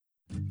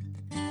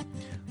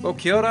Well,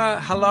 kia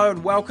ora, hello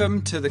and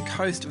welcome to the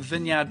Coast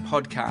Vineyard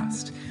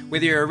podcast.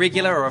 Whether you're a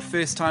regular or a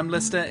first-time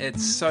listener,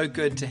 it's so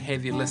good to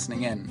have you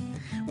listening in.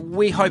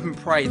 We hope and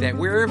pray that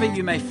wherever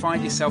you may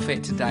find yourself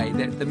at today,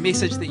 that the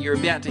message that you're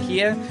about to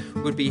hear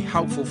would be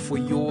helpful for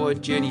your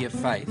journey of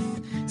faith.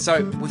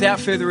 So, without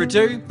further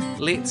ado,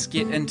 let's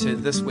get into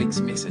this week's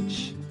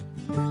message.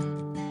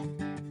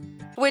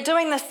 We're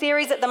doing this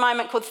series at the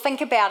moment called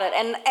Think About It,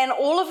 and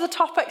all of the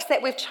topics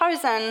that we've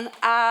chosen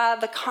are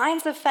the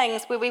kinds of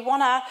things where we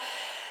want to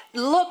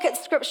look at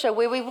Scripture,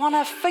 where we want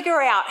to figure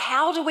out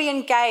how do we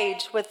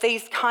engage with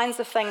these kinds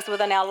of things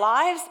within our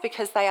lives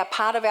because they are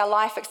part of our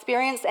life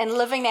experience and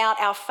living out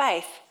our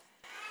faith.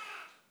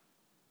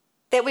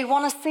 That we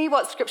want to see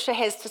what Scripture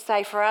has to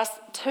say for us,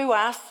 to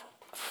us,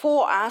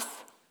 for us,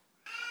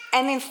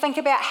 and then think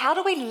about how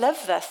do we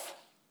live this?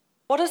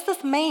 What does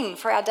this mean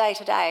for our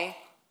day-to-day?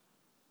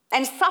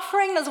 And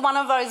suffering is one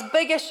of those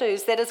big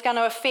issues that is going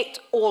to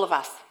affect all of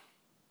us.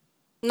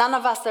 None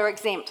of us are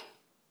exempt.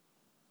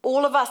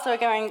 All of us are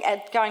going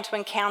to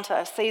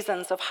encounter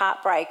seasons of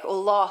heartbreak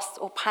or loss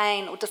or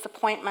pain or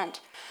disappointment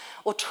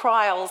or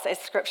trials, as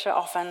Scripture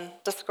often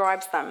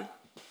describes them.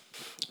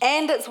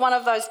 And it's one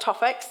of those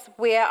topics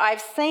where I've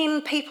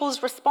seen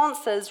people's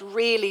responses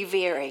really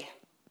vary.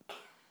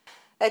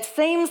 It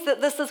seems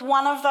that this is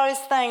one of those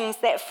things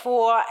that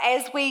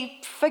as we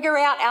figure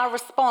out our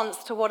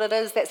response to what it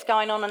is that's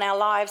going on in our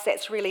lives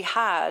that's really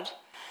hard,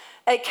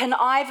 it can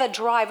either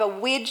drive a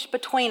wedge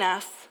between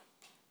us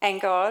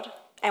and God,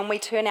 and we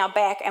turn our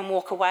back and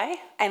walk away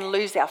and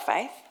lose our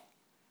faith,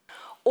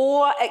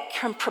 or it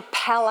can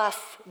propel us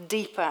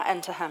deeper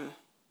into Him.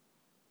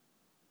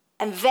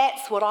 And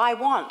that's what I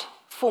want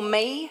for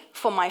me,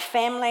 for my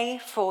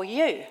family, for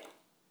you.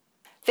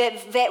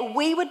 That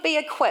we would be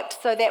equipped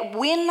so that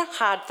when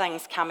hard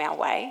things come our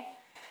way,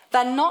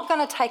 they're not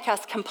going to take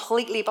us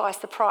completely by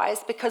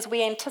surprise because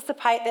we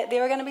anticipate that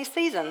there are going to be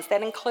seasons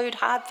that include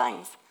hard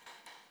things.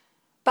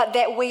 But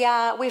that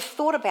we've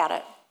thought about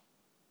it.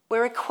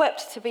 We're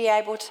equipped to be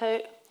able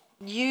to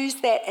use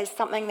that as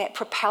something that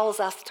propels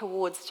us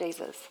towards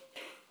Jesus.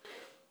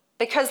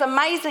 Because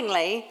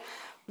amazingly,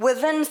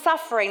 within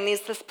suffering,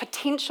 there's this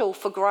potential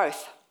for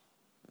growth,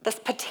 this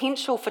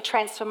potential for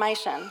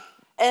transformation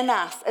in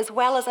us, as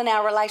well as in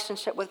our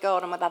relationship with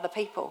God and with other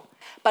people.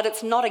 But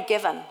it's not a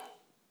given.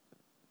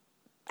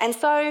 And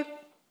so,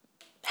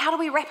 how do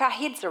we wrap our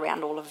heads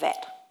around all of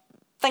that?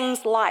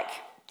 Things like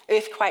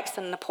earthquakes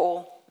in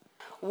Nepal,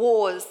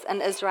 wars in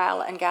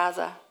Israel and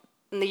Gaza,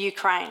 in the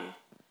Ukraine,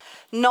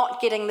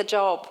 not getting the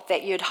job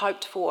that you'd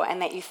hoped for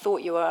and that you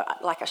thought you were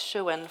like a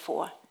shoo-in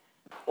for,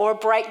 or a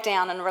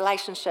breakdown in a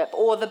relationship,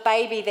 or the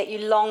baby that you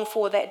long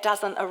for that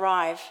doesn't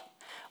arrive,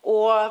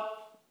 or,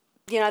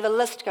 the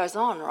list goes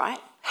on, right?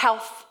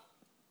 Health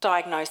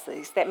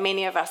diagnoses that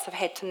many of us have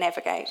had to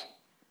navigate.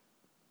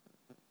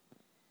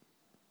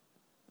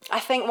 I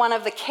think one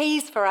of the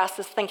keys for us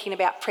is thinking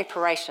about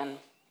preparation,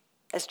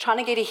 is trying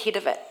to get ahead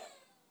of it,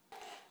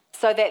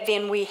 so that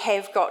then we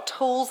have got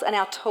tools in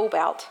our tool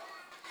belt.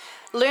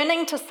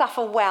 Learning to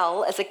suffer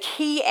well is a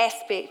key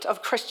aspect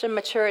of Christian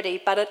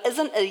maturity, but it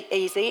isn't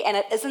easy and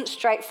it isn't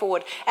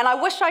straightforward. And I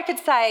wish I could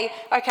say,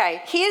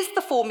 okay, here's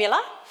the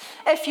formula.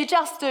 If you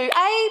just do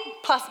A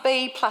plus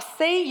B plus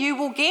C, you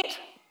will get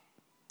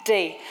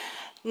D.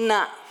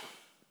 Nah,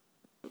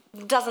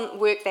 it doesn't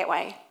work that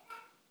way.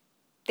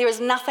 There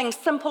is nothing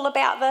simple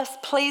about this.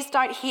 Please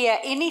don't hear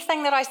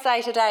anything that I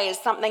say today as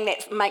something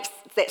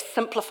that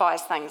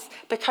simplifies things,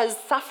 because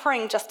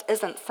suffering just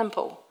isn't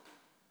simple.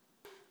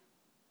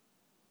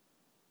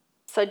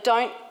 So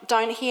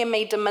don't hear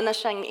me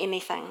diminishing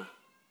anything,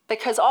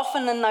 because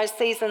often in those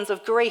seasons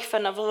of grief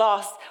and of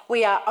loss,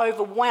 we are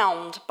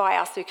overwhelmed by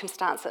our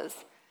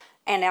circumstances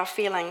and our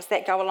feelings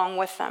that go along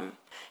with them.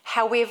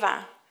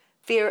 However,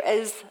 there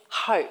is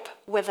hope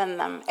within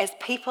them. As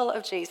people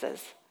of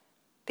Jesus,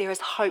 there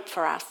is hope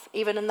for us,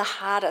 even in the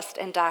hardest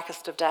and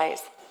darkest of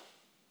days.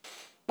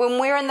 When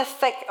we're in the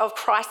thick of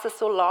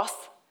crisis or loss,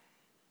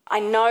 I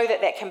know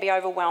that can be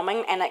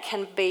overwhelming and it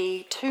can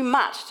be too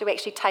much to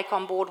actually take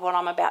on board what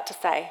I'm about to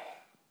say.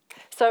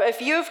 So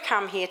if you've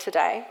come here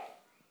today,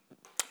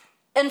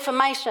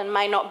 information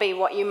may not be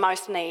what you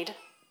most need.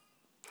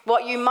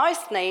 What you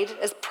most need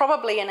is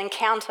probably an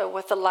encounter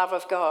with the love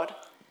of God,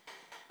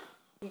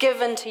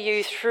 given to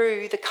you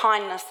through the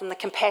kindness and the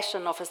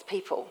compassion of His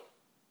people.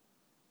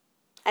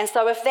 And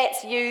so if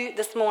that's you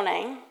this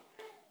morning,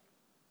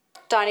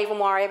 don't even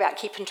worry about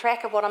keeping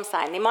track of what I'm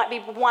saying. There might be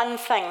one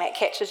thing that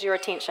catches your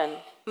attention.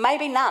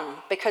 Maybe none,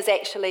 because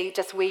actually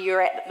just where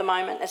you're at the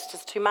moment is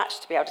just too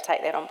much to be able to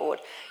take that on board.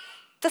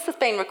 This has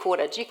been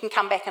recorded. You can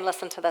come back and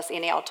listen to this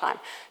any old time.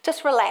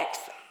 Just relax.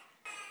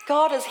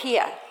 God is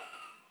here.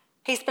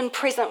 He's been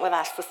present with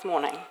us this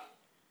morning.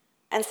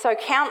 And so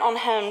count on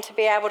Him to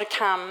be able to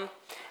come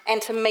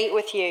and to meet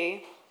with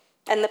you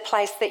in the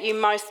place that you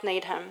most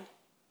need Him.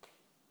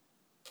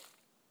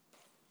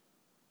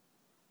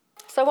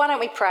 So why don't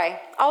we pray?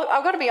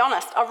 I've got to be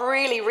honest, I've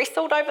really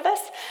wrestled over this.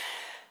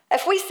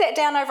 If we sat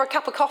down over a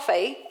cup of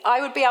coffee,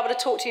 I would be able to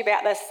talk to you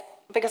about this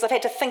because I've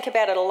had to think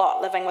about it a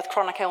lot, living with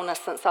chronic illness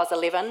since I was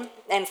 11,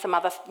 and some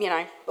other,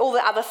 all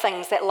the other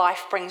things that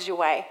life brings your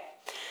way.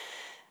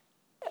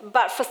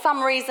 But for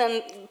some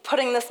reason,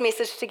 putting this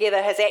message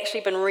together has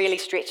actually been really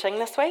stretching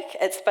this week.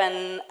 It's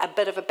been a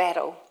bit of a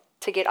battle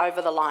to get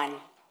over the line.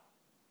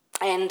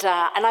 And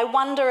I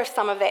wonder if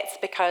some of that's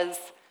because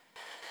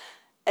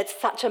it's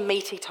such a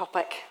meaty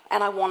topic,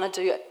 and I want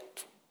to do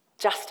it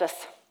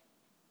justice,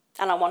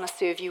 and I want to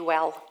serve you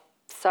well.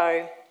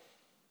 So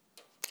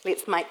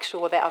let's make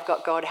sure that I've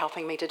got God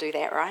helping me to do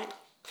that, right?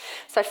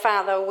 So,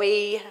 Father,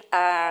 we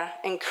are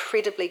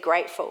incredibly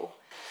grateful.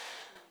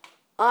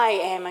 I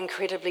am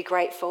incredibly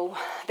grateful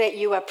that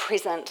you are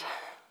present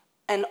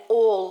in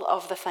all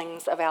of the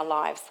things of our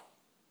lives,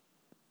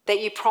 that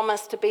you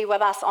promise to be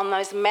with us on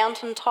those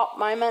mountaintop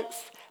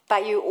moments,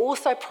 but you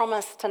also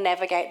promise to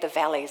navigate the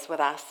valleys with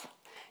us.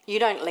 You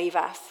don't leave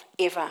us,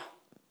 ever.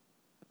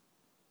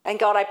 And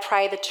God, I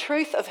pray the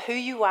truth of who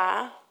you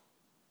are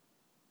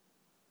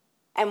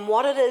and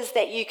what it is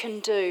that you can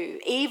do,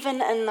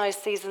 even in those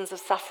seasons of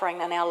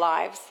suffering in our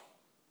lives,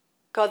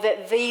 God,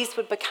 that these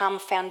would become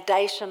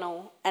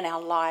foundational in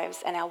our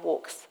lives and our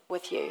walks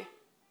with you.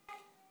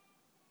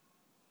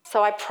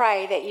 So I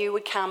pray that you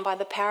would come by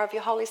the power of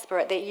your Holy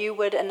Spirit, that you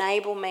would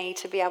enable me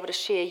to be able to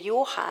share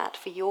your heart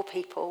for your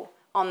people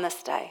on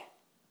this day.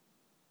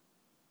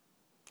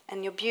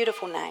 In your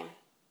beautiful name,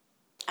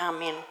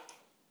 amen.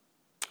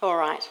 All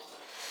right.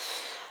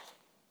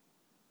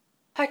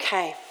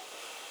 Okay.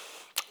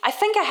 I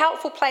think a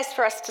helpful place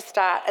for us to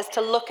start is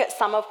to look at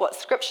some of what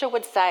Scripture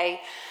would say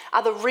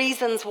are the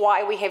reasons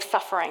why we have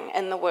suffering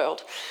in the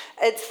world.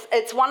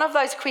 It's one of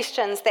those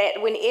questions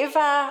that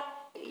whenever,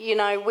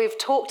 we've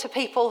talked to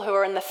people who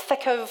are in the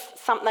thick of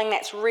something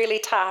that's really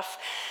tough,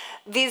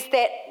 there's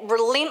that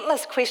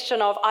relentless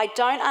question of, I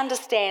don't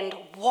understand,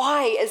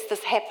 why is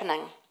this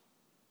happening?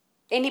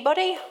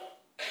 Anybody?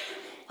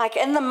 Like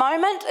in the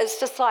moment, it's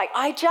just like,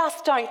 I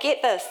just don't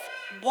get this.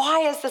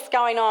 Why is this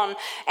going on?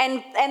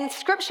 And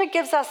Scripture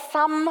gives us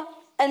some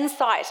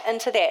insight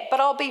into that. But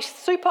I'll be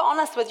super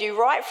honest with you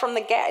right from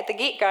the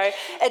get-go.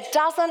 It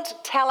doesn't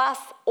tell us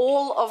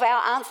all of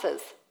our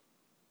answers.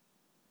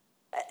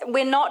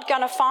 We're not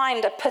going to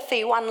find a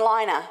pithy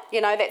one-liner,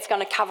 that's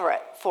going to cover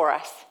it for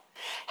us.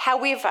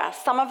 However,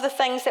 some of the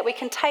things that we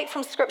can take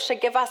from Scripture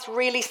give us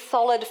really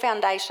solid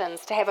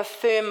foundations to have a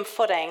firm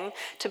footing,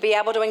 to be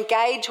able to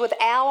engage with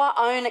our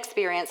own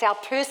experience, our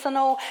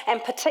personal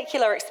and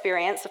particular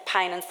experience of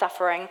pain and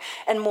suffering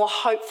in more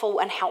hopeful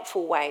and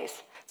helpful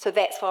ways. So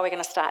that's why we're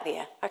going to start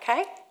there,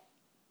 okay?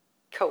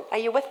 Cool. Are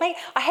you with me?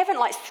 I haven't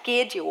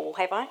scared you all,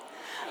 have I?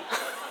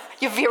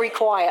 You're very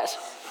quiet.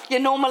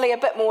 You're normally a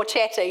bit more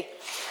chatty.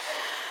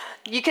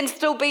 You can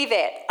still be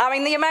that.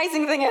 The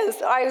amazing thing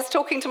is, I was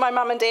talking to my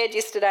mum and dad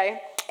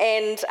yesterday,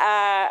 and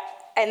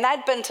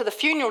they'd been to the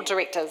funeral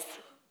directors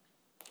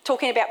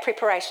talking about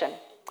preparation.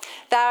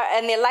 They're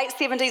in their late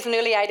 70s and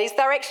early 80s.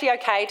 They're actually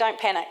okay, don't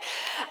panic.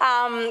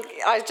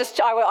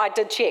 I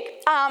did check.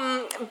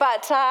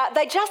 But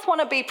they just want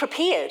to be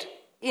prepared.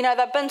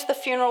 They've been to the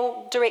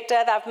funeral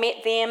director, they've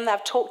met them,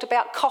 they've talked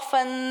about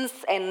coffins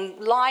and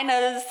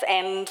liners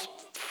and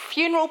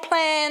funeral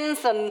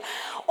plans and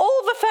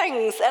all the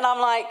things, and I'm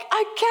like,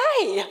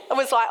 okay. I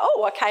was like,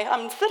 oh, okay,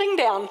 I'm sitting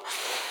down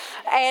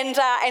and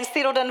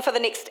settled in for the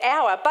next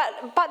hour.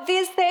 But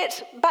there's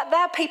that. But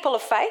they're people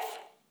of faith.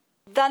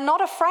 They're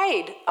not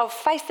afraid of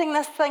facing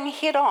this thing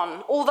head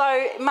on.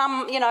 Although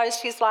Mum,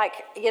 she's like,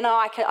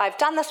 I've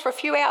done this for a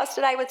few hours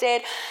today with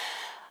Dad.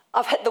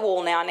 I've hit the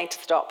wall now, I need to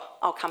stop.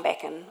 I'll come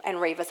back and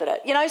revisit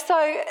it.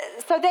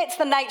 So that's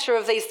the nature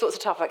of these sorts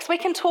of topics. We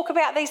can talk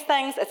about these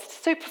things,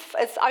 it's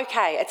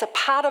okay, it's a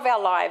part of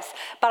our lives,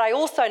 but I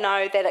also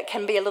know that it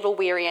can be a little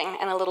wearying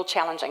and a little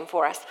challenging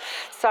for us.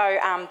 So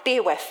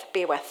bear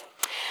with.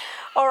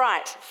 All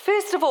right,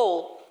 first of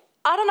all,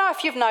 I don't know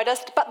if you've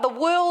noticed, but the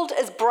world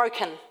is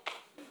broken.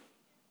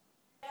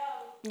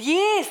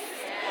 Yes.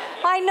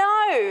 I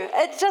know,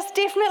 it just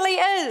definitely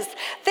is.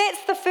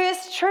 That's the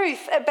first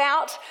truth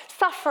about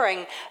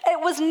suffering. It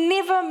was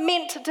never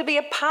meant to be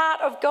a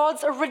part of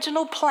God's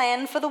original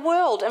plan for the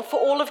world and for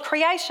all of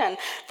creation.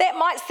 That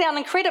might sound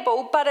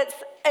incredible, but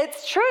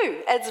it's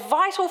true. It's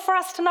vital for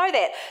us to know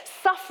that.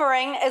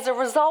 Suffering is a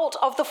result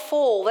of the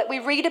fall that we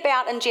read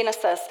about in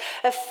Genesis.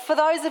 For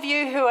those of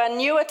you who are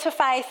newer to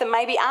faith and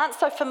maybe aren't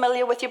so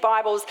familiar with your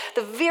Bibles,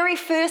 the very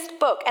first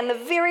book and the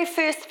very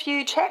first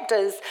few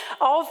chapters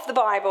of the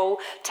Bible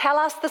tell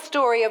us the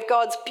story of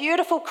God's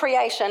beautiful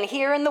creation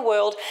here in the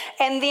world,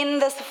 and then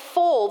this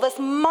fall, this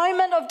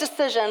moment of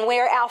decision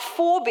where our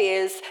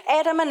forebears,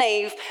 Adam and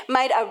Eve,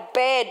 made a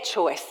bad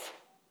choice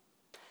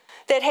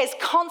that has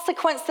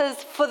consequences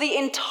for the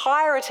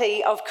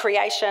entirety of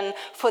creation,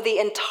 for the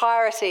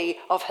entirety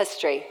of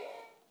history.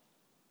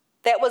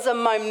 That was a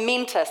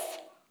momentous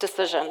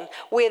decision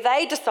where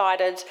they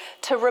decided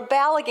to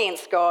rebel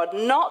against God,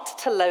 not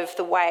to live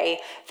the way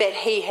that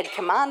he had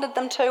commanded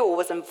them to or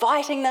was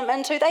inviting them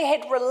into. They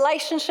had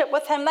relationship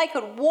with him, they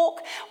could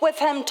walk with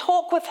him,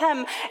 talk with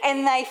him,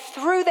 and they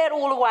threw that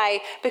all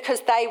away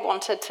because they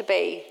wanted to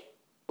be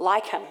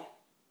like him.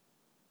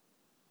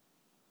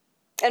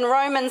 In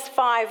Romans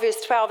 5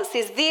 verse 12 it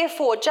says,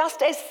 "Therefore,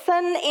 just as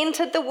sin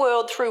entered the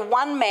world through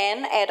one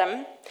man,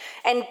 Adam,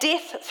 and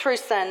death through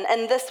sin,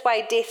 in this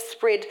way death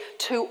spread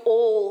to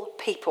all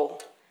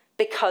people,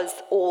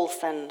 because all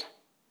sinned."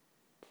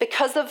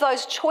 Because of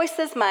those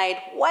choices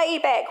made way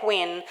back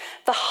when,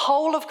 the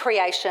whole of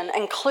creation,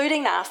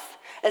 including us,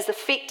 is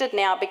affected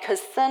now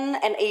because sin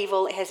and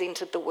evil has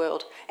entered the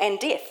world, and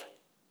death.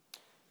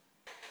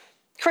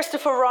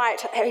 Christopher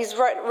Wright, he's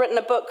written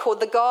a book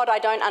called The God I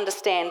Don't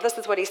Understand. This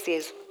is what he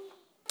says.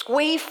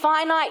 "We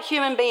finite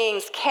human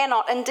beings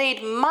cannot,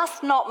 indeed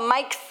must not,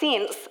 make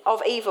sense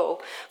of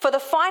evil. For the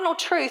final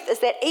truth is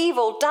that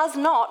evil does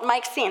not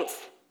make sense.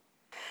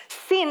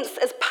 Sense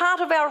is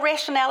part of our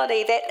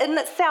rationality that in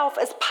itself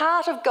is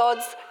part of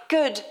God's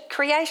good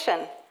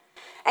creation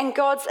and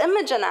God's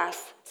image in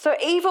us. So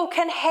evil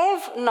can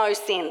have no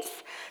sense,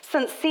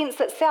 since sense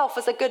itself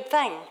is a good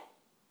thing.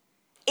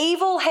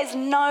 Evil has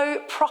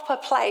no proper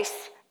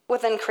place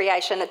within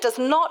creation. It does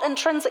not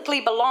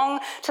intrinsically belong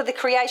to the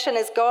creation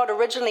as God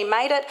originally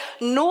made it,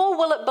 nor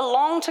will it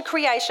belong to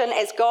creation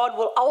as God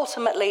will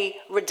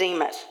ultimately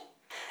redeem it.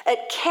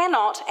 It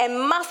cannot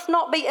and must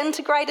not be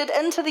integrated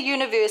into the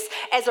universe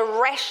as a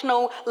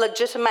rational,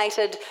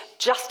 legitimated,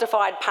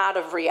 justified part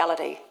of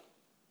reality.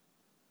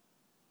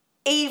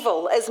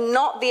 Evil is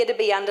not there to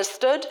be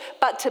understood,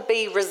 but to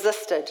be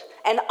resisted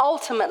and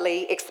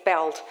ultimately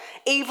expelled.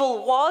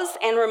 Evil was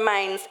and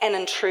remains an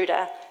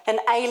intruder, an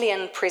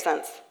alien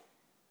presence.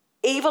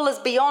 Evil is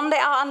beyond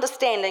our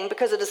understanding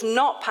because it is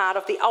not part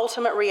of the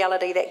ultimate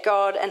reality that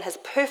God, in his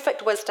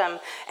perfect wisdom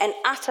and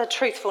utter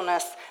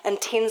truthfulness,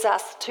 intends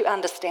us to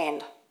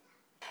understand.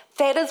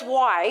 That is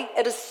why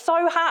it is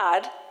so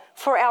hard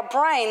for our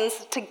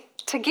brains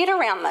to get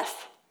around this.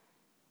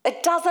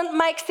 It doesn't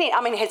make sense.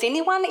 I mean, has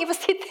anyone ever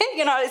said that?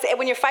 You know,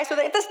 when you're faced with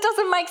it, this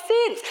doesn't make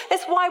sense.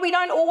 That's why we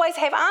don't always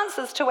have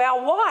answers to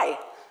our why.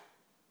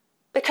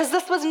 Because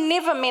this was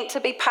never meant to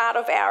be part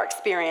of our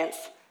experience.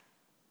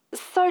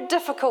 It's so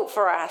difficult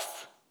for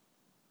us.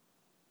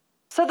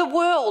 So the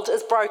world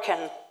is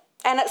broken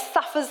and it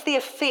suffers the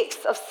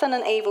effects of sin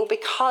and evil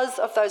because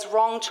of those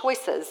wrong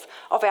choices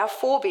of our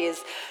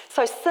forebears.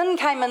 So sin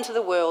came into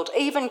the world,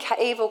 even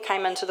evil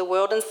came into the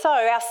world. And so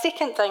our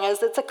second thing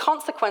is it's a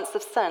consequence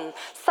of sin.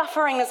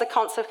 Suffering is a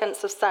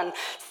consequence of sin.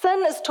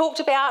 Sin is talked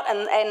about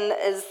and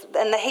is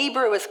in the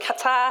Hebrew is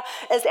kata,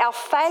 is our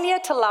failure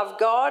to love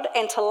God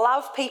and to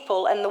love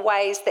people in the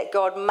ways that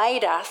God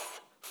made us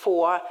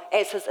for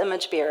as his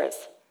image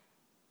bearers.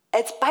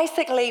 It's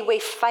basically we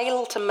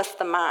fail to miss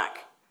the mark.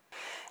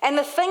 And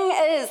the thing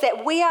is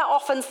that we are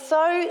often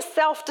so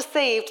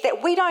self-deceived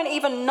that we don't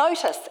even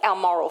notice our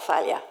moral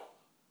failure.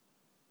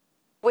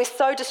 We're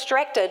so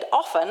distracted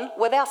often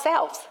with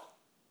ourselves.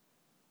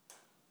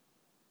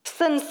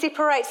 Sin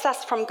separates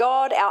us from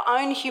God, our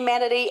own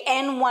humanity,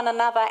 and one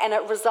another, and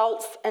it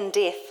results in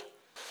death.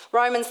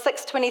 Romans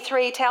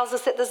 6:23 tells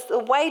us that the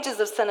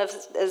wages of sin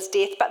is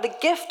death, but the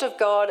gift of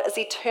God is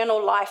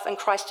eternal life in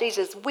Christ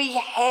Jesus. We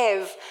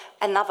have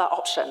another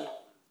option.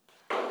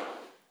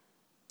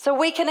 So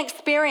we can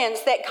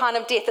experience that kind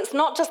of death. It's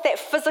not just that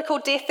physical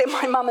death that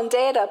my mum and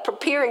dad are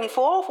preparing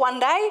for one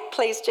day.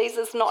 Please,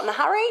 Jesus, not in a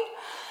hurry.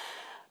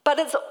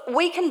 But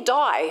we can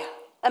die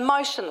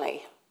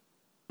emotionally,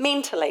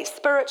 mentally,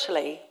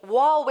 spiritually,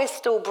 while we're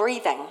still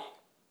breathing.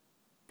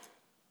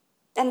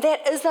 And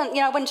that isn't,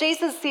 when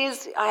Jesus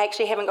says, I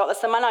actually haven't got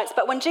this in my notes,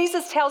 but when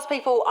Jesus tells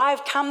people,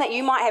 I've come that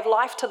you might have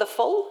life to the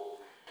full,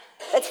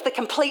 it's the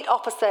complete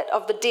opposite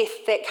of the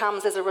death that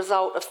comes as a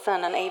result of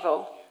sin and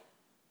evil.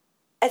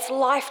 It's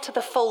life to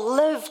the full,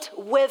 lived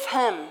with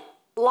him.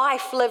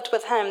 Life lived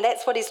with him.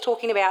 That's what he's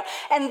talking about.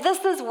 And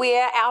this is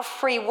where our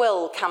free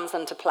will comes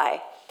into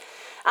play.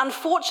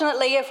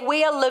 Unfortunately, if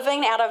we are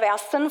living out of our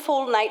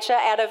sinful nature,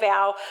 out of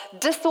our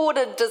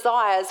disordered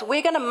desires,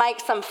 we're going to make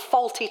some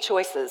faulty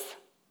choices.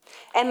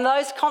 And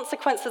those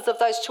consequences of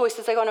those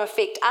choices are going to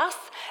affect us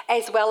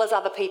as well as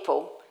other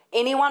people.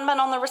 Anyone been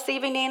on the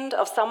receiving end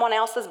of someone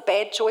else's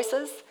bad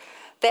choices?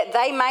 That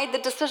they made the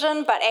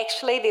decision, but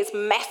actually there's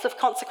massive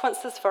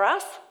consequences for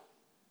us?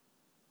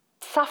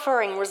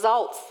 Suffering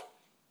results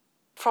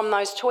from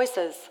those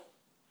choices.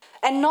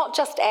 And not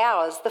just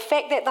ours. The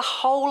fact that the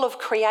whole of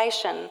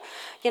creation,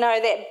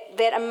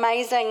 that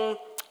amazing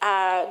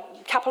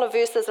couple of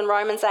verses in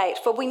Romans 8,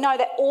 for we know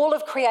that all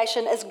of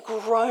creation is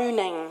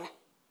groaning,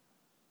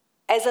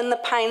 as in the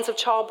pains of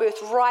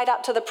childbirth, right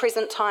up to the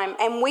present time.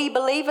 And we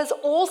believers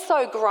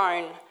also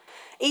groan,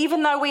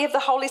 even though we have the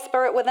Holy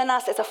Spirit within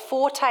us as a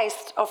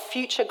foretaste of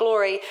future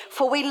glory,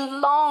 for we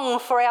long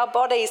for our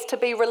bodies to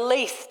be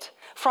released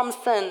from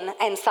sin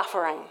and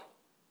suffering.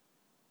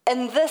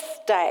 In this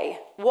day,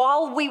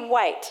 while we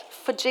wait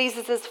for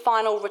Jesus'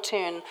 final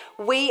return,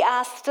 we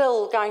are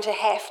still going to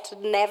have to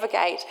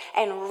navigate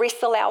and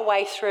wrestle our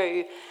way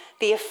through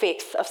the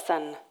effects of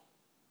sin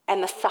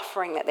and the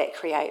suffering that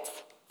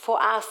creates for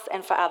us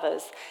and for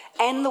others.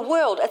 And the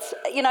world,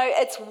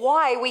 it's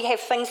why we have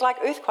things like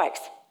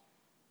earthquakes.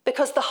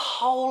 Because the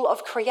whole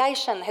of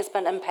creation has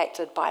been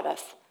impacted by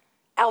this.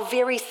 Our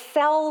very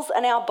cells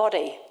in our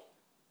body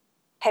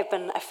have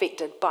been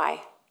affected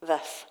by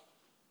this.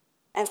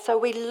 And so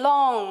we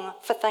long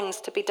for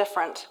things to be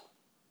different.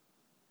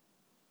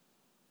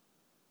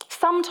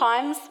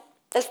 Sometimes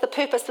it's the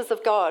purposes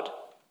of God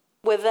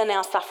within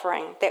our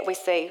suffering that we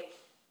see.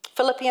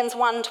 Philippians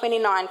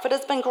 1:29, for it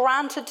has been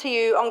granted to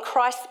you on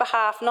Christ's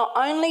behalf not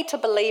only to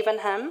believe in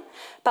him,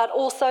 but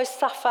also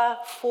suffer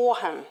for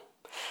him.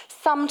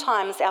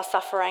 Sometimes our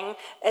suffering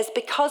is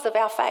because of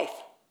our faith.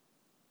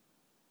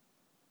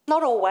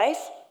 Not always.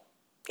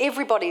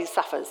 Everybody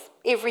suffers,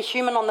 every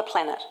human on the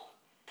planet.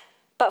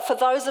 But for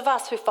those of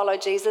us who follow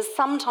Jesus,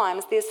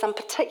 sometimes there's some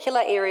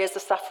particular areas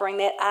of suffering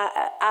that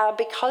are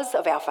because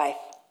of our faith.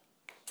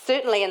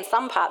 Certainly in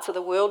some parts of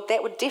the world,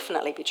 that would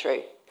definitely be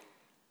true.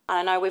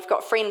 I know we've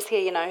got friends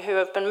here, who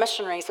have been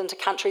missionaries into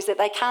countries that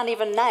they can't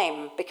even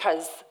name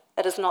because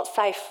it is not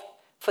safe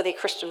for their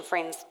Christian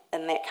friends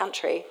in that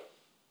country.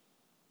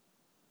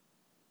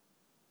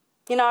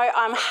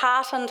 I'm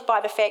heartened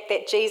by the fact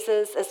that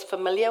Jesus is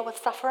familiar with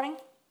suffering.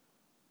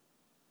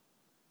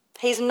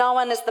 He's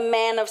known as the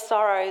man of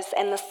sorrows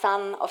and the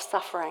son of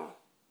suffering.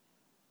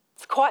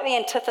 It's quite the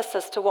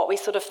antithesis to what we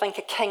sort of think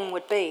a king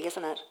would be,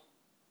 isn't it?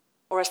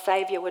 Or a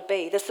saviour would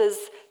be. This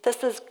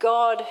is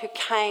God who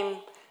came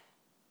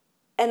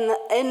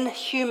in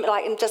human,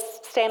 like in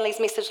just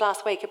Stanley's message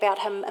last week about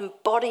him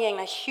embodying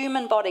a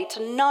human body to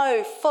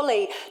know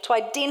fully, to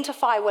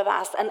identify with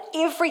us and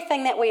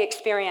everything that we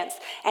experience.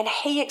 And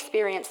he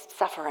experienced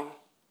suffering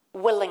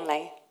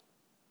willingly.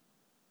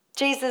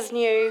 Jesus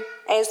knew,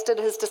 as did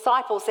his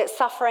disciples, that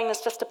suffering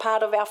is just a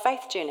part of our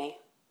faith journey.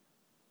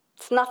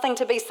 It's nothing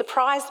to be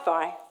surprised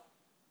by.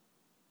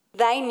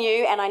 They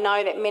knew, and I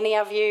know that many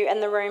of you in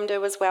the room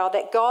do as well,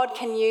 that God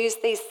can use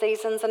these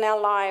seasons in our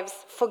lives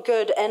for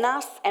good in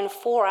us and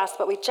for us,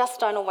 but we just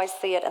don't always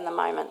see it in the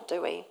moment,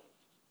 do we?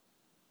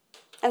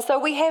 And so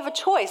we have a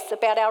choice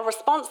about our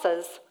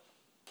responses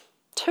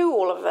to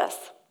all of this.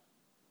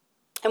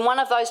 And one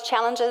of those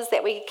challenges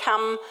that we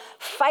come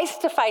face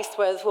to face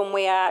with when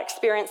we are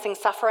experiencing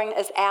suffering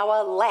is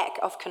our lack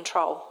of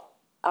control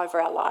over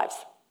our lives.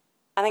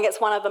 I think it's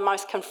one of the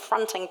most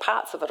confronting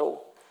parts of it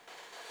all.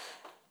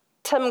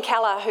 Tim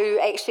Keller, who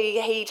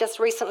he just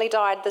recently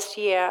died this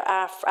year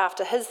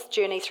after his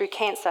journey through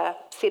cancer,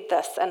 said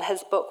this in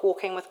his book,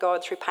 Walking with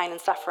God Through Pain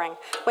and Suffering.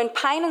 When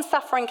pain and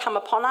suffering come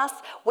upon us,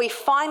 we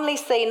finally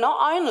see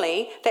not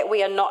only that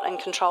we are not in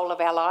control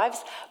of our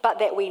lives, but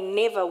that we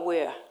never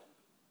were.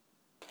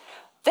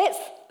 That's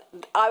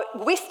a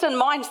Western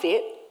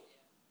mindset.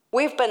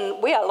 We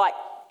are like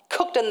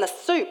cooked in the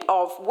soup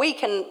of we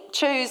can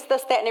choose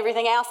this, that, and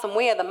everything else, and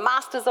we are the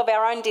masters of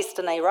our own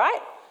destiny,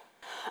 right?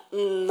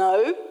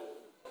 No.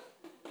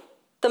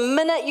 The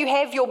minute you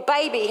have your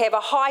baby have a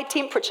high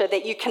temperature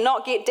that you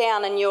cannot get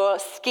down and you're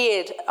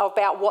scared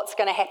about what's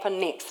going to happen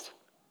next,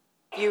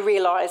 you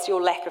realise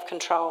your lack of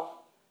control.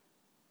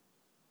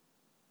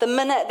 The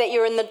minute that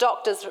you're in the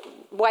doctor's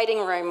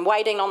waiting room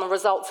waiting on the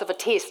results of a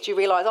test, you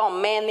realise, oh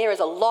man, there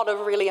is a lot of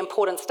really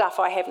important stuff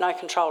I have no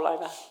control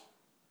over.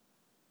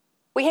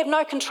 We have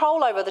no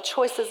control over the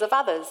choices of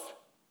others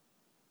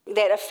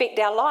that affect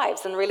our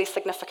lives in really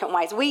significant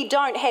ways. We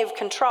don't have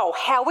control.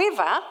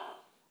 However,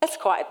 it's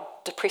quite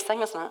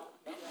depressing, isn't it?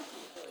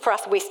 For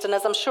us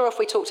Westerners, I'm sure if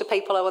we talk to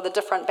people with a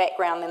different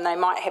background, then they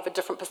might have a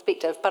different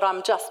perspective, but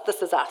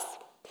this is us.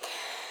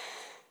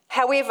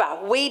 However,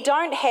 we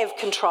don't have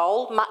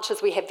control, much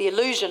as we have the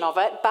illusion of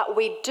it, but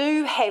we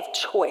do have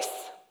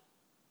choice.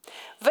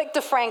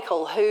 Viktor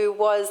Frankl, who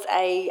was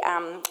a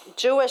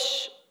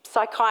Jewish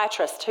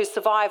psychiatrist who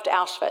survived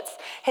Auschwitz.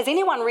 Has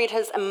anyone read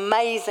his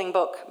amazing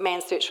book,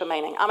 Man's Search for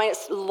Meaning? I mean,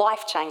 it's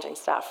life-changing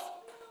stuff.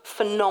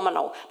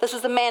 Phenomenal. This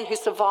is a man who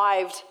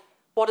survived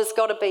what has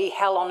got to be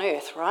hell on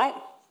earth, right?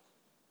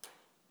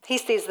 He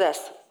says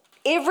this: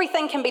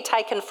 everything can be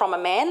taken from a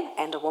man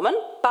and a woman,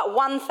 but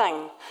one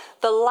thing,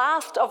 the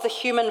last of the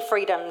human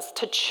freedoms,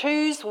 to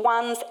choose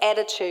one's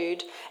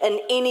attitude in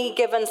any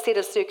given set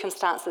of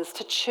circumstances,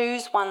 to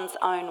choose one's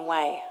own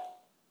way.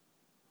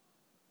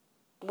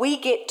 We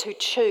get to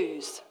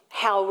choose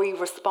how we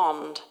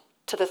respond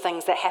to the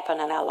things that happen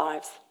in our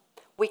lives.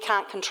 We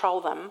can't control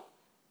them,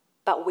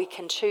 but we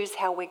can choose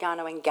how we're going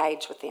to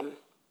engage with them.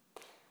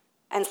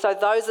 And so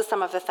those are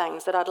some of the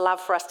things that I'd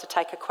love for us to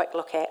take a quick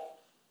look at.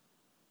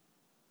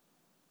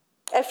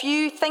 If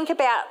you think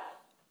about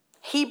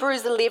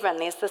Hebrews 11,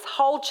 there's this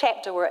whole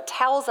chapter where it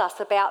tells us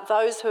about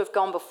those who have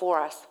gone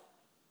before us.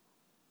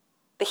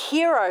 The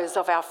heroes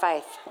of our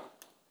faith.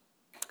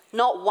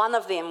 Not one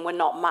of them were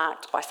not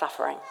marked by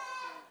suffering.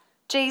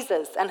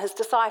 Jesus and his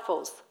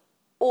disciples,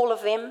 all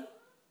of them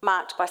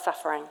marked by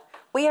suffering.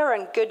 We are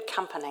in good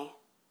company.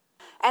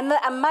 And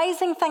the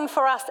amazing thing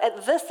for us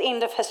at this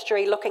end of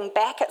history, looking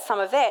back at some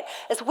of that,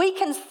 is we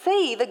can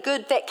see the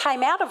good that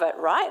came out of it,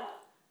 right?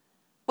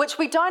 Which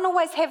we don't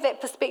always have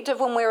that perspective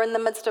when we're in the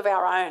midst of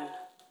our own.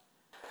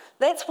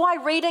 That's why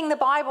reading the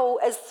Bible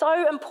is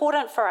so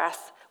important for us.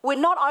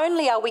 Not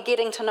only are we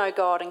getting to know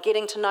God and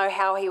getting to know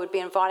how he would be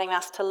inviting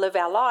us to live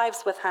our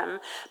lives with him,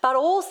 but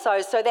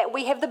also so that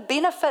we have the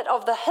benefit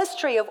of the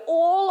history of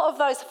all of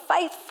those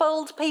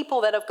faith-filled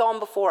people that have gone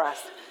before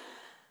us,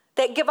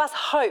 that give us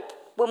hope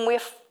when we're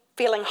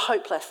feeling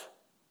hopeless,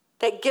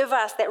 that give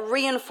us, that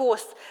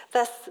reinforce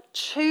this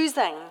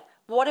choosing.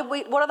 What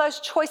are those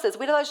choices?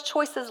 Where do those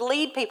choices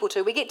lead people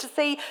to? We get to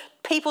see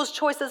people's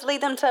choices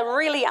lead them to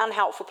really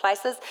unhelpful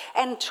places,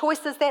 and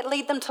choices that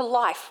lead them to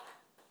life,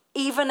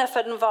 even if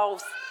it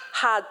involves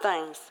hard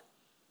things.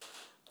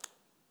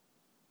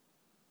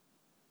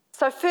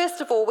 So first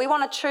of all, we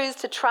want to choose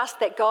to trust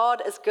that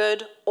God is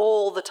good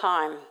all the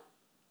time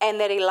and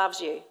that he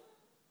loves you.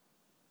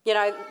 You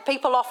know,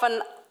 people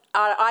often,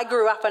 I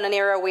grew up in an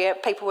era where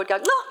people would go,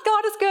 no,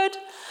 God is good,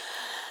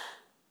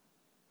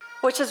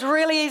 which is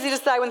really easy to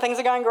say when things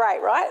are going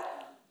great, right?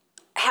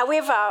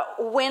 However,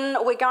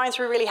 when we're going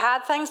through really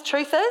hard things,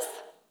 truth is,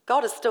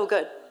 God is still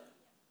good.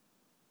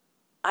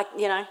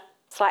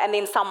 It's like, and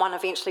then someone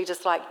eventually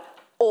just like,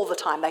 all the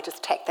time, they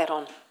just tack that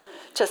on.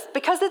 Just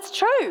because it's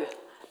true,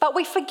 but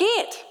we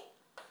forget.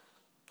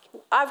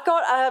 I've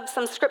got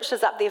some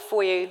scriptures up there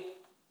for you,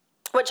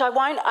 which I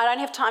don't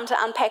have time to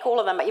unpack all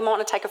of them, but you might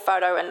want to take a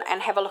photo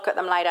and have a look at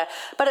them later.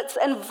 But it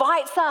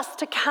invites us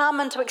to come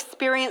and to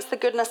experience the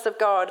goodness of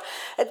God.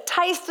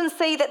 Taste and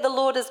see that the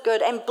Lord is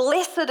good, and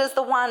blessed is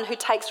the one who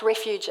takes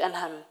refuge in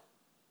him.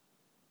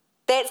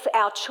 That's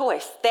our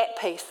choice, that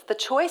piece, the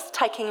choice,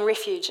 taking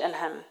refuge in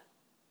him.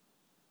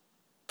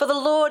 For the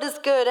Lord is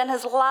good, and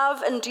his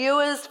love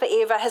endures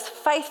forever. His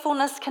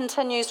faithfulness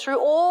continues through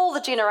all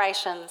the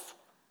generations.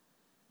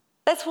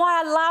 That's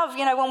why I love,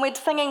 when we're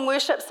singing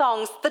worship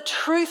songs, the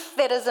truth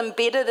that is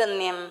embedded in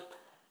them.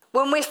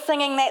 When we're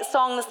singing that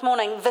song this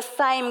morning, the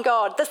same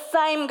God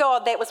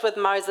that was with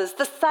Moses,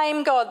 the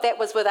same God that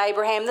was with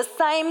Abraham, the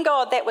same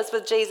God that was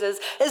with Jesus,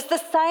 is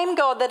the same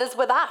God that is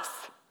with us.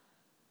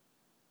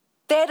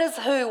 That is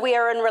who we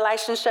are in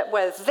relationship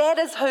with. That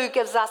is who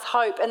gives us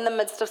hope in the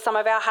midst of some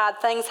of our hard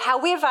things.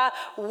 However,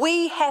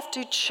 we have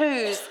to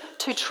choose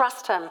to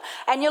trust him.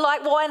 And you're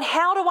like, well, and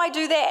how do I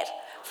do that?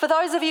 For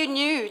those of you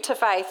new to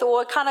faith,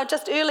 or kind of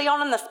just early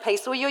on in this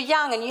piece, or you're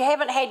young and you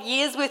haven't had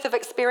years worth of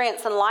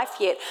experience in life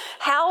yet,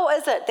 how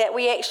is it that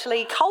we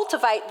actually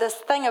cultivate this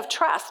thing of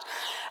trust?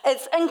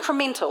 It's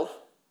incremental.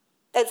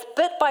 It's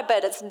bit by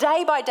bit. It's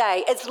day by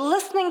day. It's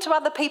listening to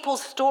other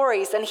people's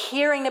stories and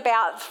hearing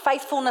about the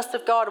faithfulness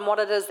of God and what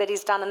it is that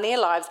he's done in their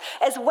lives,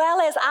 as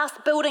well as us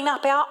building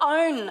up our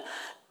own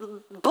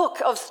book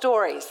of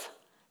stories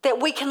that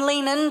we can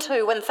lean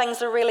into when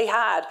things are really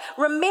hard.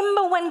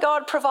 Remember when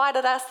God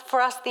provided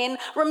for us then?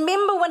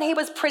 Remember when he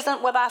was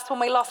present with us when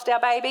we lost our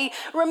baby?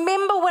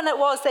 Remember when it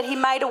was that he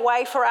made a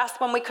way for us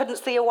when we couldn't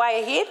see a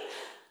way ahead?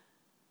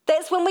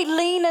 That's when we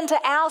lean into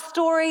our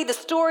story, the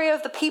story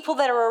of the people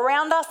that are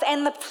around us,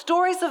 and the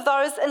stories of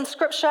those in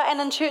Scripture and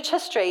in church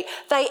history.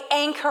 They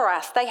anchor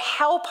us. They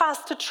help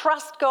us to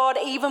trust God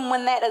even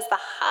when that is the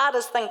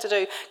hardest thing to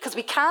do, because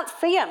we can't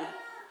see him.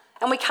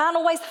 And we can't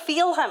always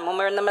feel him when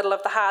we're in the middle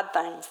of the hard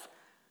things.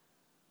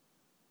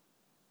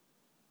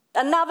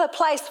 Another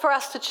place for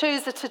us to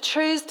choose is to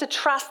choose to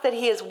trust that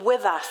he is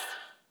with us.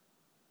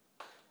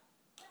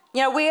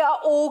 We are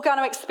all going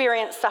to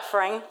experience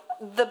suffering.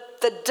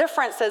 The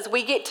difference is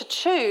we get to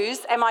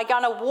choose, am I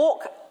going to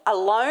walk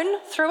alone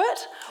through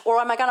it, or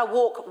am I going to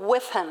walk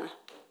with him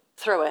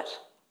through it?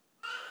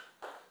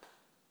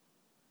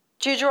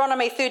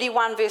 Deuteronomy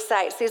 31 verse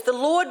 8 says, the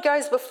Lord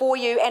goes before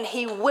you and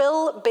he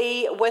will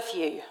be with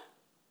you.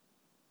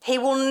 He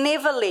will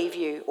never leave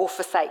you or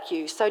forsake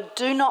you, so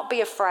do not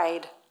be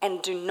afraid and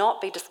do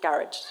not be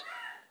discouraged.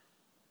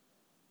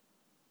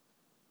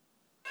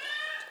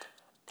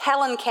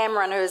 Helen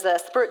Cameron, who is a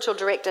spiritual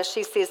director,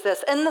 she says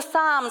this, in the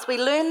Psalms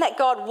we learn that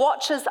God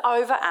watches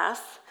over us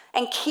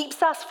and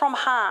keeps us from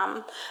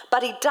harm,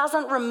 but he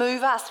doesn't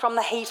remove us from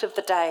the heat of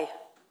the day.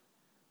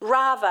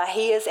 Rather,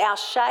 he is our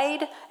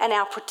shade and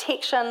our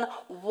protection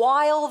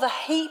while the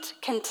heat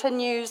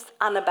continues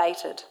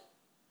unabated.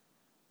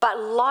 But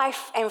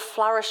life and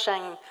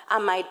flourishing are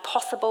made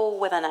possible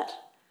within it.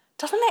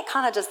 Doesn't that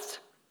kind of just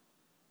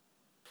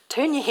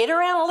turn your head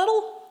around a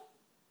little?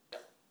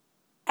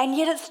 And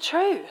yet it's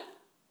true.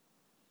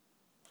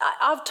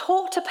 I've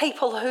talked to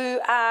people who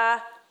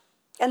are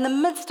in the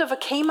midst of a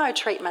chemo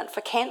treatment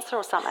for cancer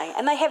or something,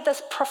 and they have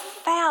this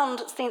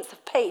profound sense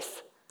of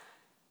peace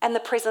and the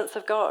presence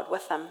of God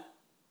with them,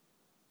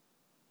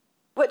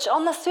 which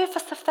on the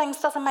surface of things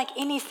doesn't make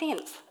any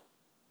sense.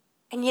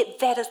 And yet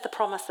that is the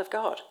promise of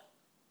God.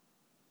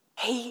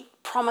 He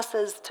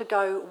promises to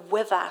go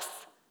with us,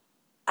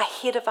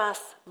 ahead of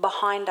us,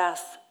 behind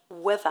us,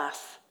 with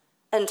us,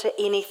 into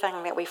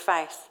anything that we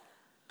face.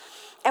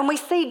 And we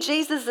see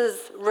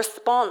Jesus'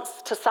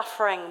 response to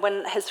suffering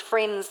when his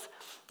friends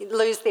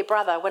lose their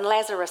brother, when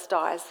Lazarus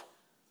dies.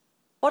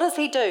 What does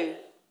he do?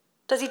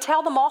 Does he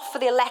tell them off for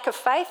their lack of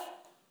faith?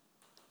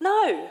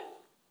 No.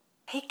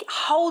 He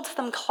holds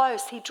them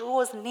close, he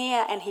draws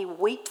near, and he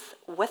weeps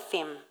with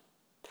them.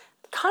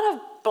 It kind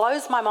of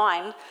blows my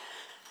mind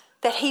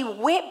that he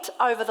wept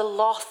over the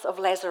loss of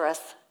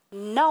Lazarus,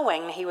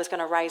 knowing he was going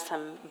to raise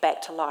him back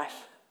to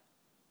life.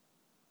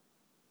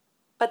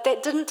 But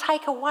that didn't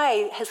take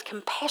away his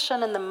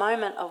compassion in the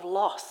moment of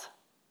loss.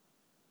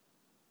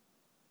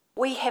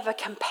 We have a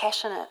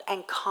compassionate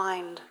and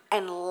kind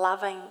and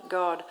loving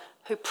God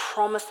who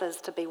promises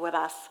to be with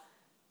us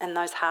in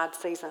those hard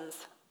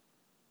seasons.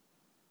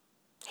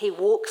 He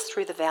walks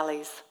through the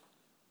valleys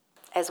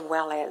as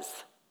well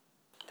as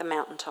the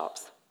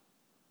mountaintops.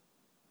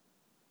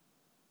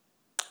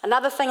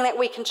 Another thing that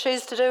we can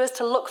choose to do is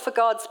to look for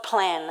God's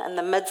plan in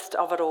the midst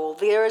of it all.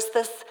 There is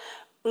this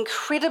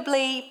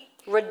incredibly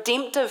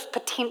redemptive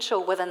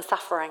potential within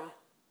suffering.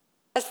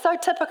 It's so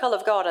typical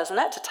of God, isn't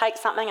it, to take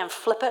something and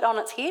flip it on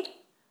its head?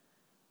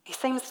 He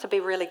seems to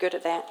be really good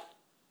at that.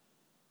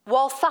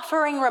 While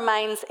suffering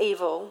remains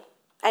evil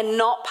and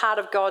not part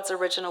of God's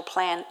original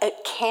plan, it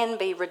can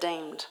be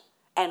redeemed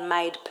and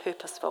made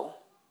purposeful.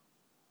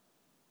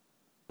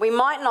 We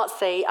might not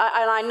see,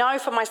 and I know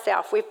for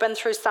myself, we've been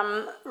through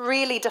some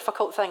really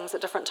difficult things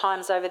at different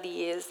times over the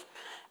years.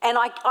 And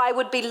I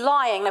would be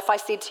lying if I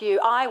said to you,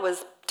 I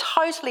was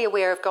totally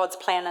aware of God's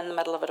plan in the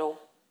middle of it all.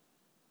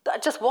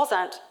 It just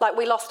wasn't. Like,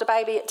 we lost a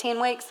baby at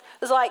 10 weeks.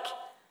 It was like,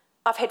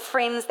 I've had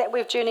friends that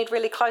we've journeyed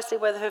really closely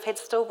with who've had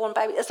stillborn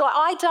babies. It's like,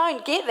 I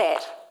don't get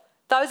that.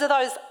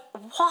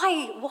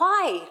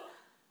 Why?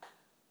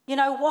 You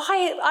know,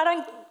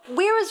 why?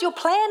 Where is your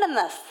plan in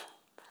this?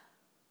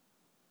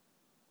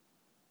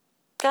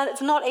 God,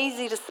 it's not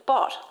easy to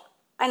spot.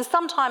 And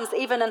sometimes,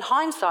 even in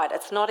hindsight,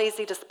 it's not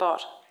easy to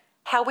spot.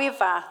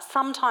 However,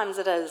 sometimes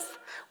it is.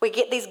 We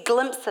get these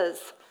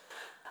glimpses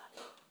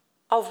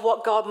of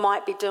what God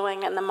might be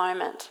doing in the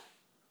moment,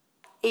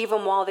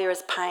 even while there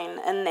is pain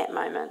in that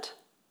moment.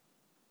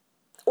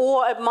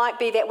 Or it might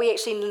be that we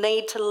actually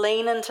need to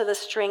lean into the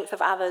strength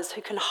of others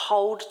who can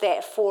hold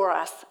that for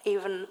us,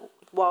 even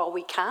while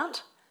we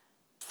can't,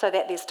 so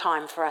that there's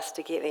time for us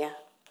to get there.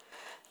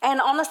 And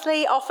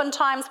honestly,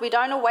 oftentimes we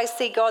don't always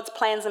see God's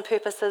plans and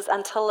purposes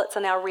until it's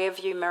in our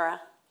rearview mirror,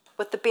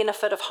 with the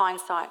benefit of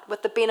hindsight,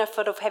 with the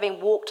benefit of having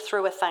walked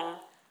through a thing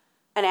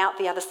and out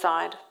the other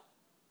side.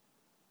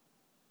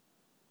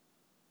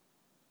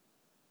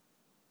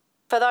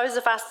 For those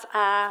of us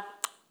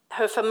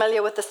who are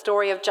familiar with the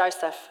story of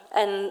Joseph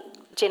in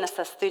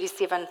Genesis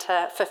 37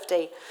 to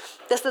 50,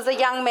 this is a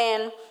young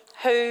man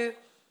who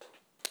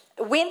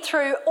went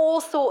through all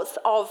sorts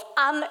of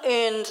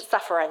unearned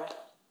suffering.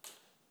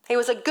 He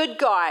was a good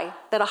guy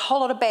that a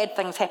whole lot of bad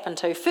things happened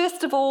to.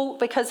 First of all,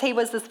 because he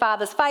was his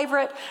father's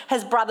favourite,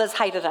 his brothers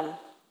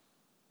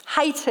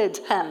hated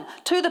him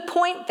to the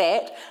point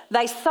that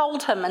they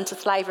sold him into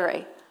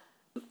slavery.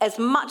 As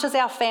much as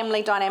our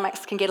family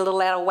dynamics can get a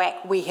little out of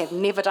whack, we have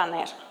never done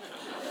that.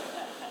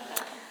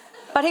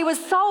 But he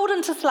was sold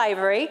into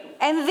slavery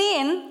and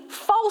then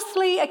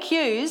falsely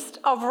accused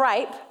of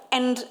rape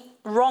and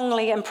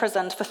wrongly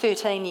imprisoned for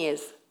 13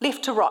 years,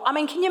 left to rot. I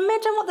mean, can you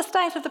imagine what the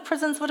state of the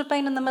prisons would have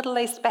been in the Middle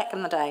East back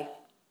in the day?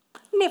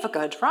 Never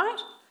good, right?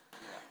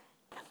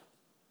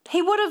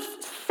 He would have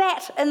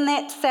sat in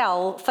that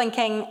cell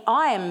thinking,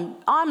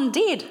 I'm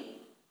dead.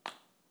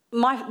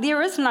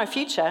 There is no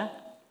future.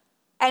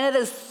 And it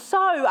is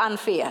so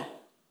unfair.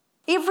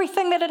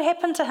 Everything that had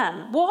happened to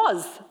him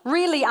was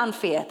really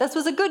unfair. This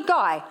was a good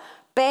guy.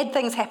 Bad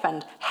things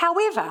happened.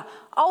 However,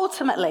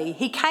 ultimately,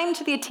 he came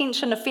to the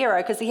attention of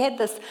Pharaoh because he had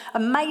this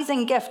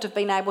amazing gift of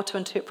being able to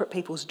interpret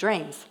people's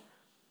dreams.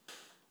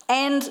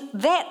 And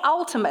that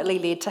ultimately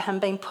led to him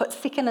being put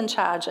second in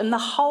charge in the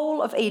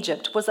whole of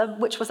Egypt,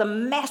 which was a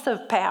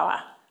massive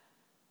power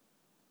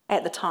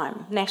at the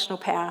time, national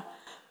power.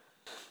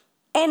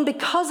 And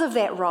because of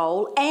that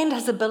role and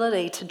his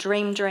ability to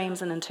dream dreams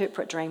and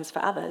interpret dreams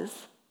for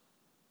others,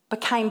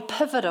 became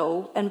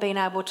pivotal in being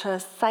able to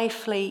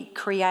safely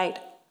create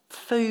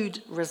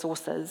food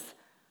resources.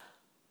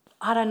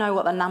 I don't know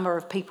what the number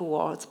of people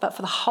was, but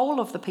for the whole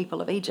of the people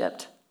of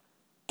Egypt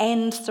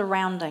and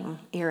surrounding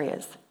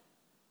areas.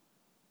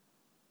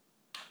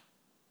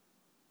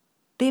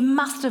 There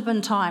must have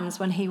been times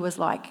when he was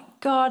like,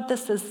 God,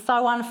 this is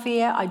so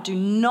unfair. I do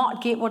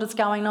not get what is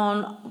going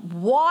on.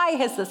 Why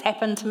has this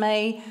happened to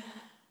me?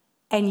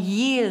 And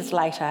years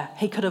later,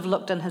 he could have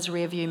looked in his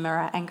rearview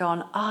mirror and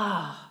gone,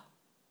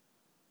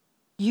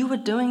 you were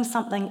doing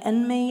something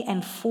in me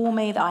and for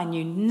me that I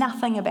knew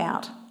nothing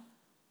about.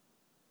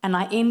 And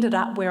I ended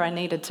up where I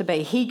needed to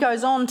be. He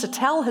goes on to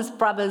tell his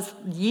brothers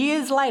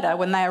years later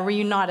when they are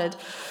reunited.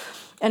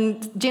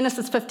 In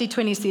Genesis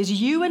 50:20 says,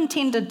 you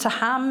intended to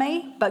harm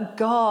me, but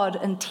God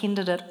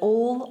intended it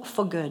all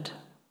for good.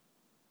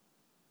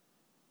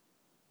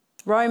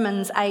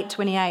 Romans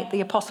 8:28,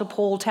 the Apostle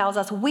Paul tells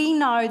us, we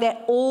know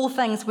that all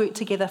things work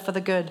together for the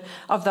good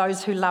of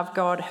those who love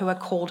God, who are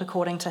called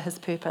according to his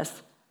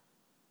purpose.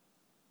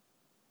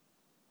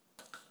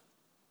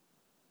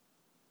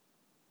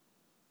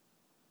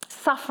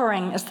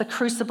 Suffering is the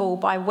crucible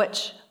by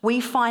which we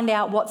find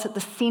out what's at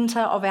the centre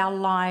of our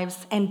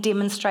lives and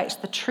demonstrates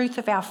the truth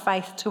of our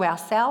faith to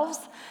ourselves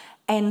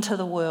and to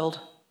the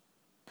world.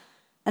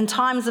 In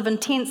times of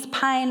intense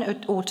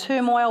pain or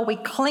turmoil, we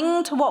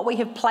cling to what we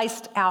have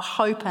placed our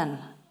hope in.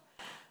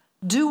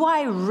 Do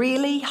I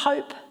really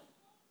hope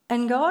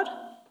in God?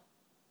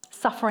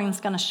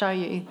 Suffering's going to show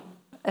you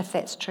if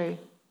that's true.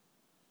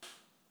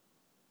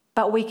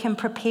 But we can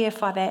prepare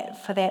for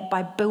that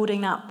by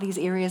building up these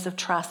areas of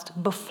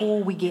trust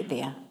before we get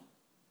there.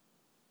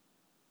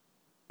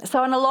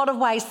 So in a lot of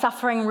ways,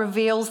 suffering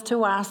reveals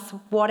to us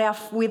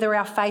whether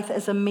our faith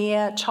is a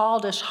mere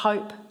childish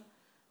hope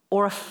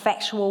or a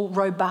factual,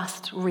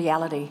 robust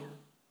reality.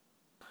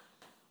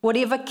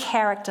 Whatever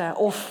character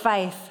or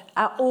faith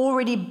are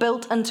already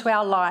built into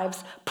our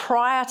lives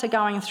prior to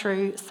going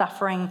through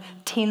suffering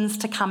tends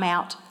to come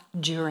out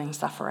during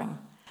suffering.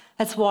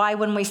 That's why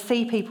when we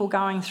see people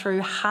going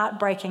through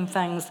heartbreaking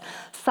things,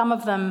 some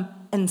of them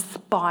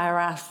inspire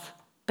us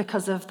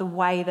because of the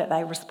way that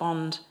they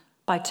respond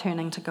by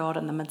turning to God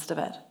in the midst of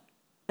it.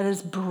 It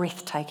is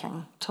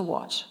breathtaking to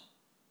watch.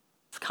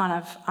 It's kind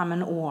of, I'm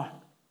in awe.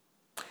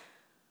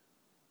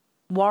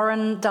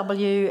 Warren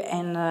W.,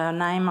 and a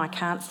name I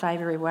can't say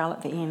very well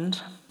at the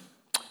end,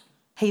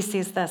 he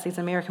says this, he's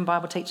an American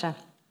Bible teacher.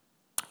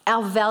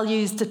 Our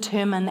values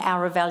determine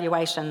our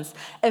evaluations.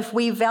 If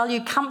we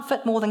value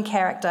comfort more than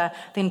character,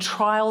 then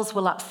trials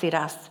will upset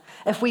us.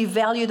 If we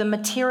value the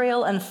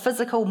material and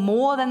physical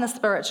more than the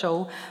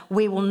spiritual,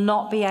 we will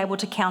not be able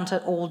to count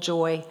it all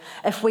joy.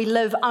 If we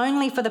live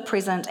only for the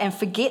present and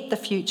forget the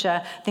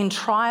future, then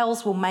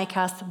trials will make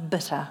us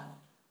bitter,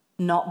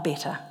 not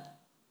better.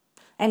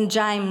 And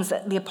James,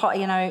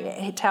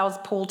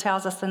 Paul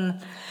tells us in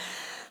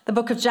the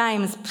book of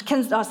James,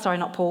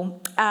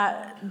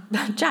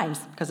 James,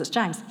 because it's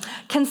James.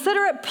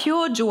 Consider it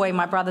pure joy,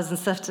 my brothers and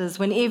sisters,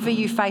 whenever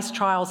you face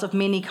trials of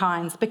many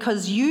kinds,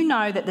 because you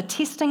know that the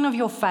testing of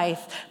your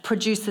faith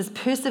produces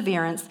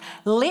perseverance.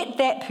 Let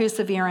that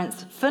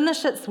perseverance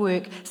finish its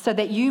work so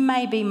that you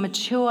may be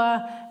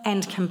mature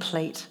and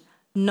complete,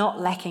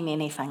 not lacking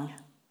anything.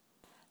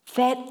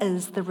 That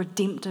is the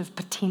redemptive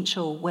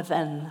potential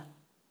within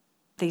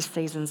these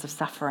seasons of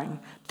suffering.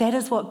 That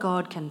is what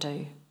God can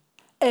do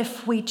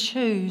if we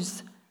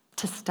choose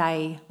to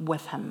stay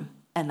with him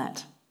in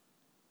it.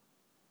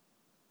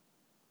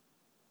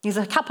 There's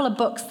a couple of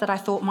books that I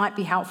thought might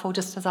be helpful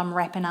just as I'm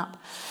wrapping up.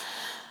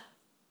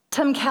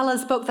 Tim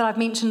Keller's book that I've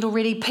mentioned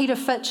already, Peter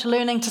Fitch,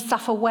 Learning to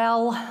Suffer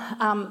Well.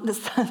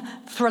 This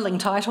thrilling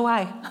title,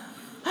 eh?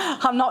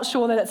 I'm not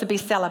sure that it's a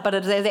bestseller, but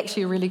it is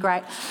actually really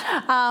great.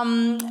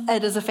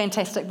 It is a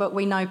fantastic book.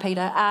 We know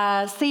Peter.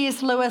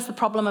 C.S. Lewis, The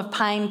Problem of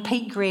Pain.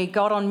 Pete Greig,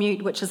 God on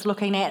Mute, which is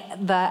looking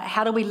at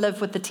how do we live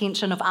with the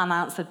tension of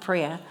unanswered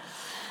prayer.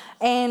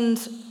 And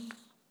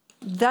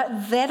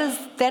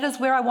that is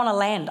where I want to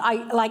land.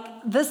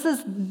 This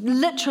is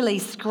literally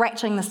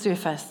scratching the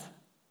surface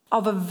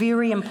of a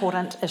very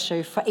important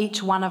issue for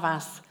each one of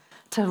us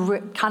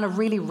to kind of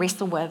really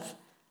wrestle with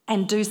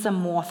and do some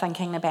more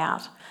thinking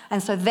about.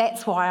 And so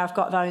that's why I've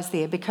got those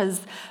there, because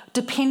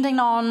depending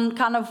on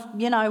kind of,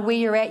 where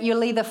you're at,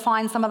 you'll either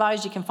find some of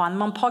those, you can find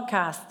them on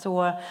podcasts,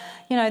 or,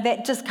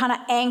 that just kind of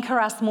anchor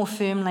us more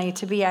firmly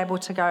to be able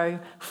to go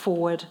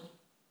forward.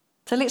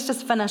 So let's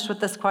just finish with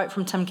this quote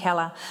from Tim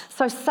Keller.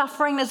 So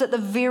suffering is at the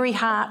very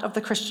heart of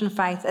the Christian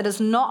faith. It is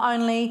not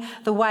only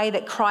the way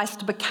that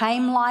Christ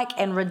became like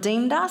and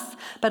redeemed us,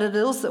 but it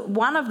is also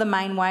one of the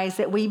main ways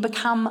that we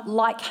become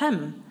like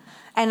him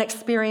and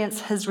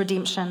experience his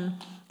redemption.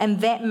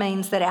 And that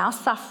means that our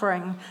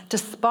suffering,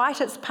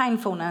 despite its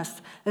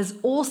painfulness, is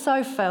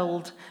also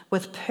filled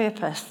with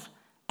purpose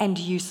and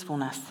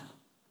usefulness.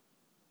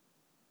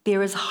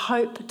 There is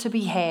hope to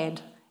be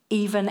had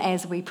even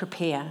as we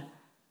prepare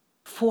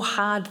for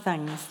hard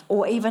things,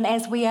 or even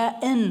as we are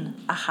in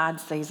a hard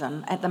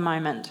season at the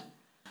moment.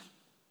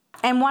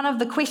 And one of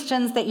the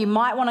questions that you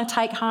might want to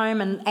take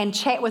home and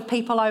chat with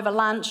people over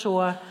lunch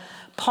or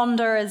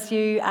ponder as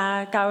you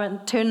go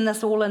and turn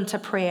this all into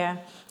prayer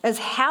is,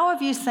 how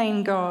have you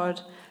seen God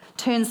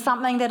turn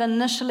something that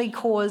initially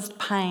caused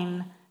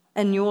pain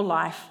in your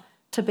life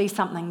to be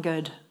something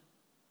good?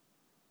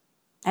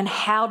 And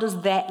how does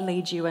that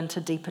lead you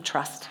into deeper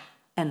trust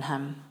in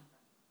him?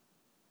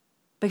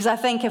 Because I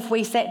think if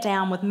we sat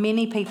down with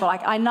many people,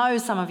 I know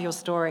some of your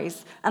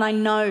stories, and I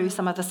know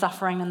some of the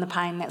suffering and the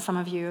pain that some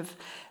of you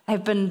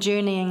have been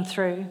journeying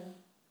through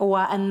or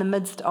are in the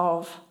midst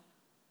of.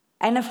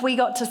 And if we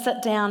got to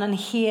sit down and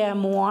hear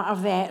more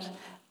of that,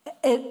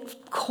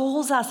 it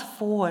calls us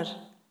forward.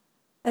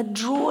 It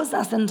draws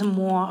us into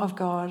more of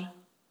God.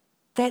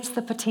 That's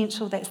the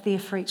potential that's there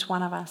for each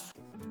one of us.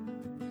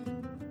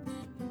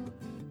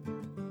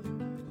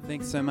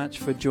 Thanks so much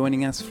for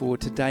joining us for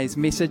today's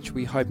message.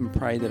 We hope and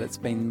pray that it's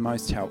been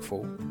most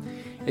helpful.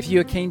 If you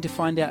are keen to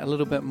find out a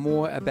little bit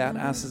more about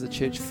us as a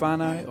church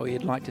whānau, or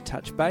you'd like to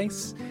touch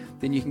base,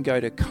 then you can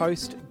go to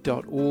coast.org.nz,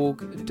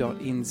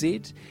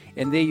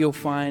 and there you'll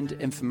find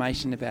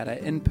information about our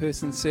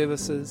in-person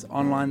services,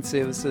 online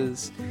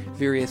services,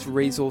 various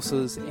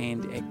resources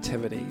and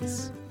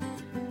activities.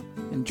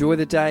 Enjoy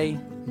the day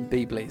and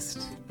be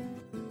blessed.